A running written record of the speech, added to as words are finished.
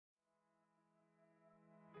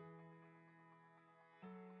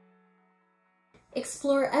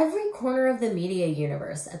Explore every corner of the media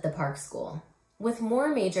universe at the Park School. With more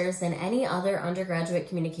majors than any other undergraduate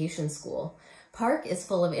communications school, Park is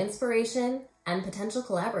full of inspiration and potential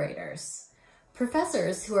collaborators.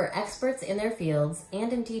 Professors who are experts in their fields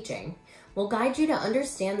and in teaching will guide you to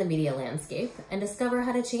understand the media landscape and discover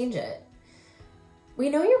how to change it. We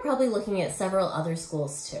know you're probably looking at several other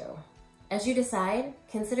schools too. As you decide,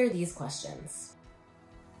 consider these questions.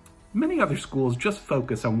 Many other schools just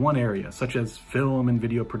focus on one area, such as film and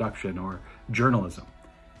video production or journalism.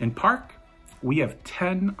 In Park, we have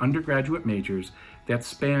 10 undergraduate majors that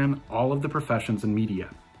span all of the professions in media.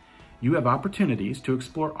 You have opportunities to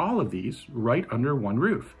explore all of these right under one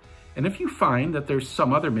roof. And if you find that there's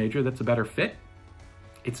some other major that's a better fit,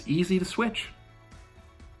 it's easy to switch.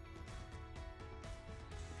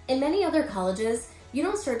 In many other colleges, you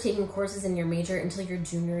don't start taking courses in your major until your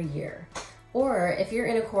junior year. Or if you're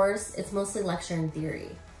in a course, it's mostly lecture and theory.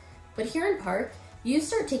 But here in Park, you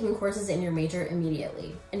start taking courses in your major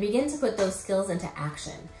immediately and begin to put those skills into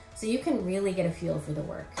action so you can really get a feel for the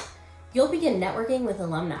work. You'll begin networking with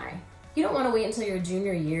alumni. You don't want to wait until your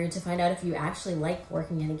junior year to find out if you actually like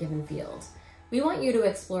working in a given field. We want you to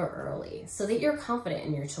explore early so that you're confident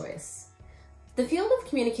in your choice. The field of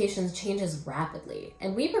communications changes rapidly,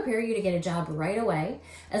 and we prepare you to get a job right away,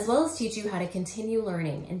 as well as teach you how to continue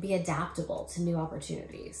learning and be adaptable to new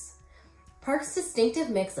opportunities. Park's distinctive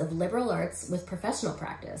mix of liberal arts with professional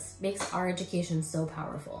practice makes our education so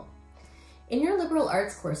powerful. In your liberal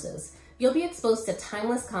arts courses, you'll be exposed to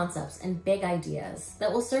timeless concepts and big ideas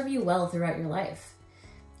that will serve you well throughout your life.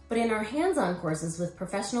 But in our hands-on courses with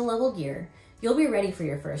professional level gear, you'll be ready for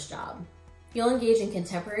your first job. You'll engage in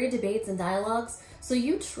contemporary debates and dialogues so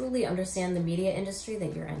you truly understand the media industry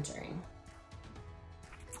that you're entering.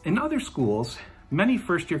 In other schools, many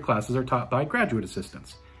first-year classes are taught by graduate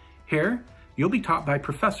assistants. Here, you'll be taught by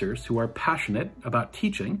professors who are passionate about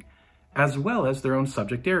teaching, as well as their own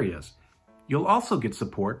subject areas. You'll also get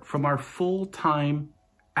support from our full-time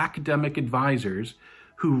academic advisors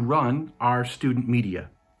who run our student media.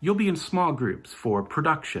 You'll be in small groups for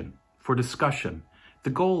production, for discussion. The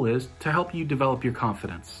goal is to help you develop your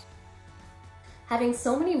confidence. Having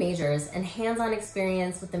so many majors and hands-on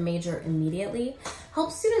experience with the major immediately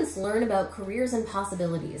helps students learn about careers and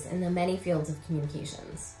possibilities in the many fields of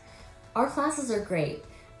communications. Our classes are great,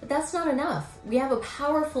 but that's not enough. We have a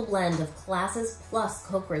powerful blend of classes plus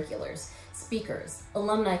co-curriculars, speakers,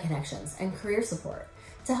 alumni connections, and career support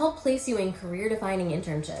to help place you in career-defining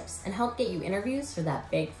internships and help get you interviews for that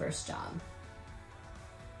big first job.